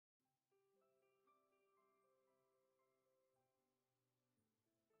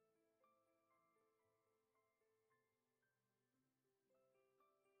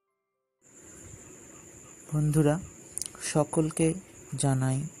বন্ধুরা সকলকে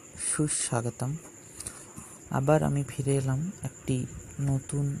জানাই সুস্বাগতম। আবার আমি ফিরে এলাম একটি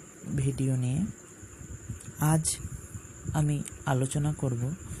নতুন ভিডিও নিয়ে। আজ আমি আলোচনা করব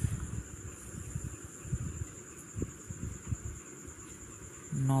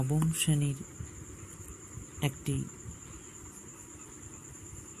নবম শ্রেণীর একটি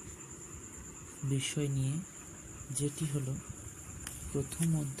বিষয় নিয়ে, যেটি হলো প্রথম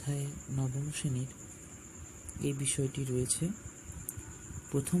অধ্যায়ে নবম শ্রেণীর এই বিষয়টি রয়েছে।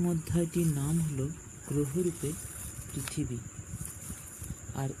 প্রথম অধ্যায়টির নাম হলো গ্রহরূপে পৃথিবী।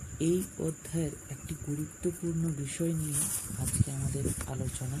 আর এই অধ্যায়ের একটি গুরুত্বপূর্ণ বিষয় নিয়ে আজকে আমাদের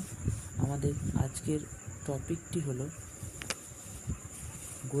আলোচনা। আমাদের আজকের টপিকটি হলো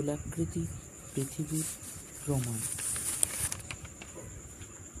গোলাকৃতি পৃথিবীর প্রমাণ।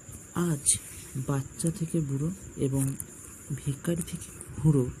 আজ বাচ্চা থেকে বুড়ো এবং ভিখারি থেকে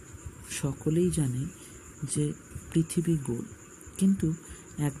বুড়ো সকলেই জানে যে পৃথিবী গোল, কিন্তু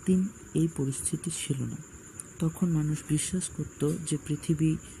একদিন এই পরিস্থিতি ছিল না। তখন মানুষ বিশ্বাস করত যে পৃথিবী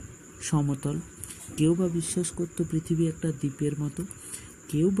সমতল, কেউ বা বিশ্বাস করত পৃথিবী একটা দ্বীপের মতো,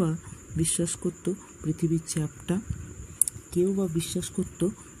 কেউ বা বিশ্বাস করত পৃথিবী চ্যাপ্টা, কেউ বা বিশ্বাস করত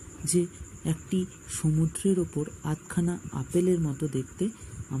যে একটি সমুদ্রের ওপর আধখানা আপেলের মতো দেখতে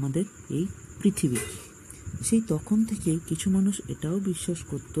আমাদের এই পৃথিবী। সেই তখন থেকেই কিছু মানুষ এটাও বিশ্বাস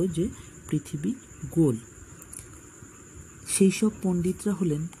করত যে পৃথিবী গোল। সেই সব পণ্ডিতরা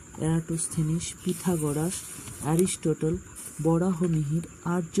হলেন Eratosthenes, Pythagoras, Aristotle, Varahamihira,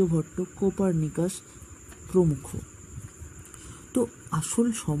 Aryabhata, Copernicus প্রমুখ। তো আসল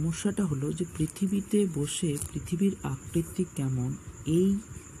সমস্যাটা হলো যে পৃথিবীতে বসে পৃথিবীর আকৃতি কেমন, এই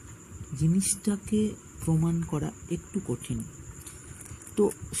জিনিসটাকে প্রমাণ করা একটু কঠিন। তো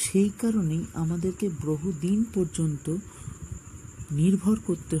সেই কারণেই আমাদেরকে বহুদিন পর্যন্ত নির্ভর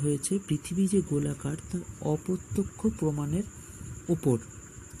করতে হয়েছে পৃথিবী যে গোলাকার তার অপ্রত্যক্ষ প্রমাণের উপর।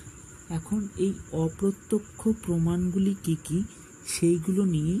 এখন এই অপ্রত্যক্ষ প্রমাণগুলি কি কি, সেইগুলো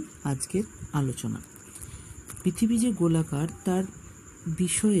নিয়েই আজকের আলোচনা। পৃথিবী যে গোলাকার তার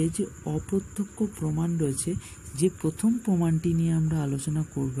বিষয়ে যে অপ্রত্যক্ষ প্রমাণ রয়েছে, যে প্রথম প্রমাণটি নিয়ে আমরা আলোচনা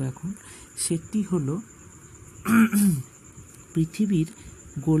করব এখন, সেটি হলো পৃথিবীর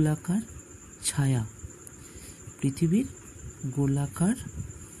গোলাকার ছায়া। পৃথিবীর গোলাকার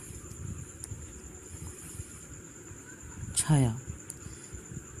ছায়া,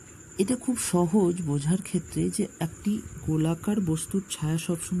 এটা খুব সহজ বোঝার ক্ষেত্রে যে একটি গোলাকার বস্তুর ছায়া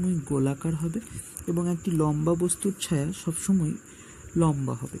সবসময় গোলাকার হবে এবং একটি লম্বা বস্তুর ছায়া সবসময়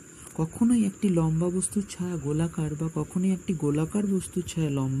লম্বা হবে। কখনোই একটি লম্বা বস্তুর ছায়া গোলাকার বা কখনোই একটি গোলাকার বস্তুর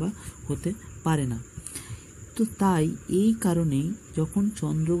ছায়া লম্বা হতে পারে না। তো তাই এই কারণেই যখন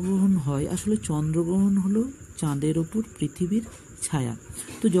চন্দ্রগ্রহণ হয়, আসলে চন্দ্রগ্রহণ হলো চাঁদের ওপর পৃথিবীর ছায়া।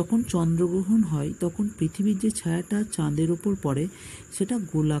 তো যখন চন্দ্রগ্রহণ হয় তখন পৃথিবীর যে ছায়াটা চাঁদের ওপর পড়ে সেটা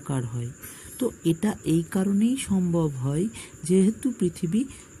গোলাকার হয়। তো এটা এই কারণেই সম্ভব হয় যেহেতু পৃথিবী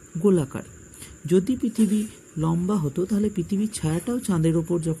গোলাকার। যদি পৃথিবী লম্বা হতো তাহলে পৃথিবীর ছায়াটাও চাঁদের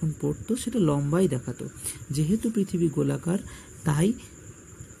ওপর যখন পড়তো সেটা লম্বাই দেখাতো। যেহেতু পৃথিবী গোলাকার, তাই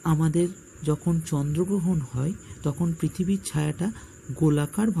আমাদের যখন চন্দ্রগ্রহণ হয় তখন পৃথিবীর ছায়াটা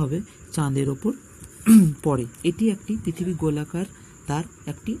গোলাকারভাবে চাঁদের ওপর পড়ে। এটি একটি পৃথিবী গোলাকার তার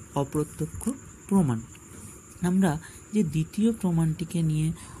একটি অপ্রত্যক্ষ প্রমাণ। আমরা যে দ্বিতীয় প্রমাণটিকে নিয়ে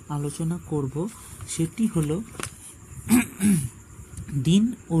আলোচনা করব সেটি হলো দিন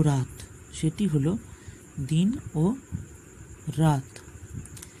ও রাত। সেটি হলো দিন ও রাত।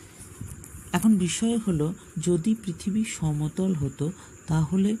 এখন বিষয় হলো, যদি পৃথিবী সমতল হতো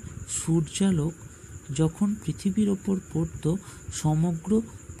তাহলে সূর্যালোক যখন পৃথিবীর ওপর পড়তো সমগ্র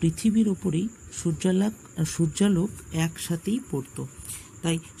পৃথিবীর ওপরেই সূর্যালোক একসাথেই পড়তো।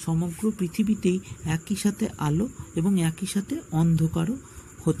 তাই সমগ্র পৃথিবীতেই একই সাথে আলো এবং একই সাথে অন্ধকারও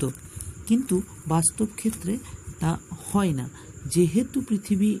হতো। কিন্তু বাস্তব ক্ষেত্রে তা হয় না। যেহেতু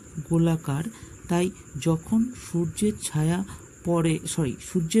পৃথিবী গোলাকার, তাই যখন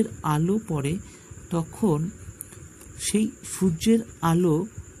সূর্যের আলো পড়ে তখন সেই সূর্যের আলো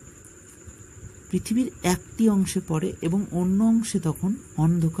পৃথিবীর একটি অংশে পড়ে এবং অন্য অংশে তখন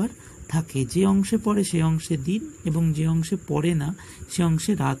অন্ধকার থাকে। যে অংশে পড়ে সে অংশে দিন এবং যে অংশে পড়ে না সে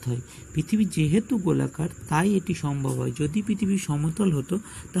অংশে রাত হয়। পৃথিবী যেহেতু গোলাকার তাই এটি সম্ভব হয়। যদি পৃথিবী সমতল হতো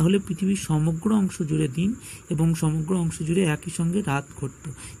তাহলে পৃথিবীর সমগ্র অংশ জুড়ে দিন এবং সমগ্র অংশ জুড়ে একই সঙ্গে রাত ঘটত,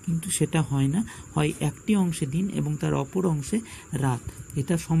 কিন্তু সেটা হয় না। হয় একটি অংশে দিন এবং তার অপর অংশে রাত।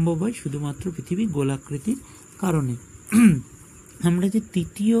 এটা সম্ভব হয় শুধুমাত্র পৃথিবী গোলাকৃতির কারণে। আমরা যে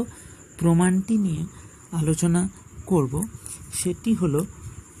তৃতীয় প্রমাণটি নিয়ে আলোচনা করব সেটি হলো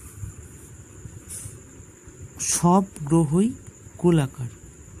সব গ্রহই গোলাকার।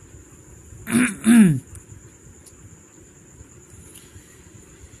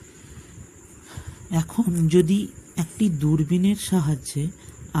 এখন যদি একটি দূরবীনের সাহায্যে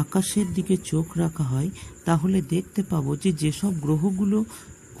আকাশের দিকে চোখ রাখা হয় তাহলে দেখতে পাবো যে যেসব গ্রহগুলো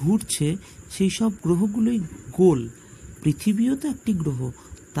ঘুরছে সেই সব গ্রহগুলোই গোল। পৃথিবীও তো একটি গ্রহ,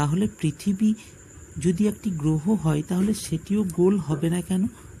 তাহলে পৃথিবী যদি একটি গ্রহ হয় তাহলে সেটিও গোল হবে না কেন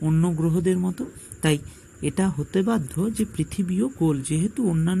অন্য গ্রহদের মতো? তাই এটা হতে বাধ্য যে পৃথিবীও গোল, যেহেতু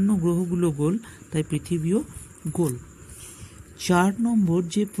অন্যান্য গ্রহগুলো গোল তাই পৃথিবীও গোল। 4 নম্বর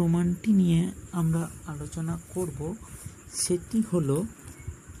যে প্রমাণটি নিয়ে আমরা আলোচনা করব সেটি হলো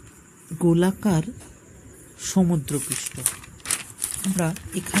গোলাকার সমুদ্রপৃষ্ঠ। আমরা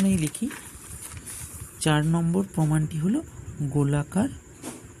এখানেই লিখি 4 নম্বর প্রমাণটি হলো গোলাকার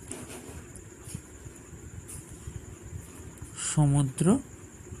সমুদ্র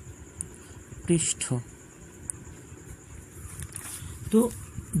পৃষ্ঠ। তো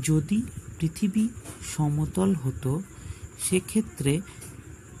যদি পৃথিবী সমতল হতো সেক্ষেত্রে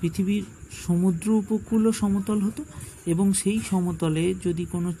পৃথিবীর সমুদ্র উপকূলও সমতল হতো এবং সেই সমতলে যদি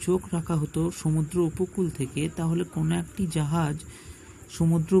কোনো চোখ রাখা হতো সমুদ্র উপকূল থেকে, তাহলে কোনো একটি জাহাজ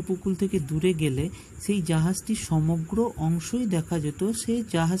সমুদ্র উপকূল থেকে দূরে গেলে সেই জাহাজটির সমগ্র অংশই দেখা যেত, সেই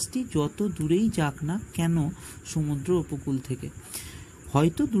জাহাজটি যত দূরেই যাক না কেন সমুদ্র উপকূল থেকে।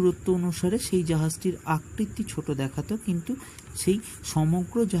 হয়তো দূরত্ব অনুসারে সেই জাহাজটির আকৃতি ছোট দেখাতো, কিন্তু সেই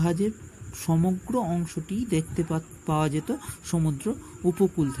সমগ্র জাহাজের সমগ্র অংশটি দেখতে পাওয়া যেত সমুদ্র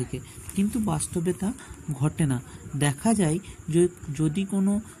উপকূল থেকে। কিন্তু বাস্তবে তা ঘটে না। দেখা যায় যে যদি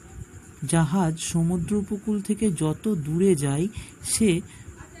কোনো জাহাজ সমুদ্র উপকূল থেকে যত দূরে যায় সে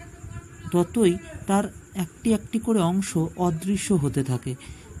ততই তার একটি একটি করে অংশ অদৃশ্য হতে থাকে।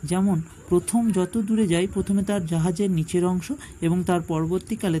 যেমন প্রথম যত দূরে যায় প্রথমে তার জাহাজের নিচের অংশ এবং তার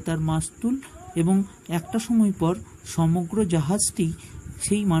পরবর্তীকালে তার মাস্তুল, এবং একটা সময় পর সমগ্র জাহাজটি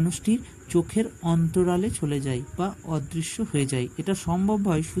সেই মানুষটির চোখের অন্তরালে চলে যায় বা অদৃশ্য হয়ে যায়। এটা সম্ভব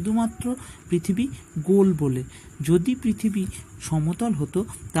হয় শুধুমাত্র পৃথিবী গোল বলে। যদি পৃথিবী সমতল হতো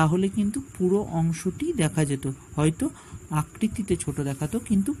তাহলে কিন্তু পুরো অংশটি দেখা যেত, হয়তো আকৃতিতে ছোট দেখাতো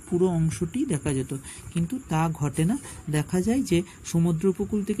কিন্তু পুরো অংশটি দেখা যেত, কিন্তু তা ঘটে না। দেখা যায় যে সমুদ্র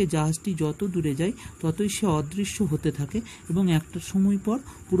উপকূল থেকে জাহাজটি যত দূরে যায় ততই সে অদৃশ্য হতে থাকে এবং একটা সময় পর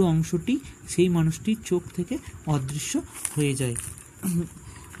পুরো অংশটি সেই মানুষটির চোখ থেকে অদৃশ্য হয়ে যায়।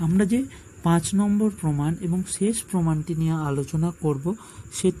 আমরা যে 5 নম্বর প্রমাণ এবং শেষ প্রমাণটি নিয়ে আলোচনা করব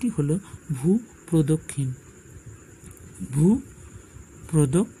সেটি হলো ভূপ্রদক্ষিণ।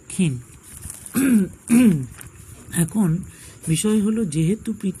 ভূপ্রদক্ষিণ এখন বিষয় হলো, যেহেতু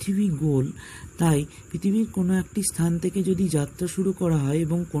পৃথিবী গোল তাই পৃথিবীর কোনো একটি স্থান থেকে যদি যাত্রা শুরু করা হয়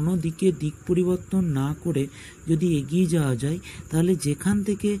এবং কোনো দিকে দিক পরিবর্তন না করে যদি এগিয়ে যাওয়া যায় তাহলে যেখান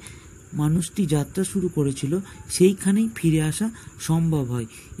থেকে মানুষটি যাত্রা শুরু করেছিল সেইখানেই ফিরে আসা সম্ভব হয়।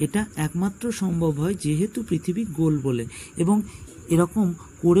 এটা একমাত্র সম্ভব হয় যেহেতু পৃথিবী গোল বলে, এবং এরকম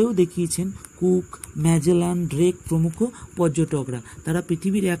করেও দেখিয়েছেন কুক, ম্যাজেলান, ড্রেক প্রমুখ পর্যটকরা। তারা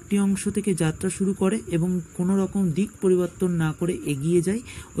পৃথিবীর একটি অংশ থেকে যাত্রা শুরু করে এবং কোনো রকম দিক পরিবর্তন না করে এগিয়ে যায়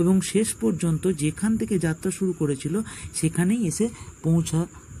এবং শেষ পর্যন্ত যেখান থেকে যাত্রা শুরু করেছিল সেখানেই এসে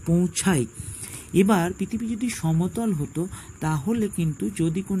পৌঁছায়। এবার পৃথিবী যদি সমতল হতো তাহলে কিন্তু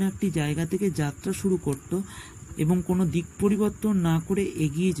যদি কোনো একটি জায়গা থেকে যাত্রা শুরু করত এবং কোনো দিক পরিবর্তন না করে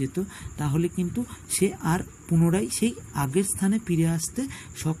এগিয়ে যেত তাহলে কিন্তু সে আর পুনরায় সেই আগের স্থানে ফিরে আসতে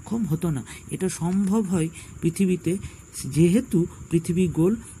সক্ষম হতো না। এটা সম্ভব হয় পৃথিবীতে, যেহেতু পৃথিবী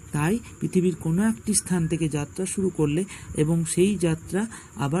গোল তাই পৃথিবীর কোনো একটি স্থান থেকে যাত্রা শুরু করলে এবং সেই যাত্রা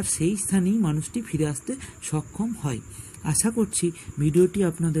আবার সেই স্থানেই মানুষটি ফিরে আসতে সক্ষম হয়। আশা করছি ভিডিওটি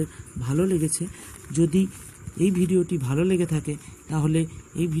আপনাদের ভালো লেগেছে। যদি এই ভিডিওটি ভালো লেগে থাকে তাহলে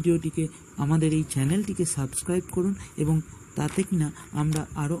এই ভিডিওটিকে আমাদের এই চ্যানেলটিকে সাবস্ক্রাইব করুন এবং তাতে কিনা আমরা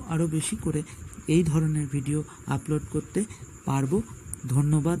আরও বেশি করে এই ধরনের ভিডিও আপলোড করতে পারবো।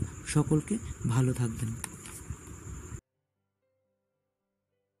 ধন্যবাদ সকলকে, ভালো থাকবেন।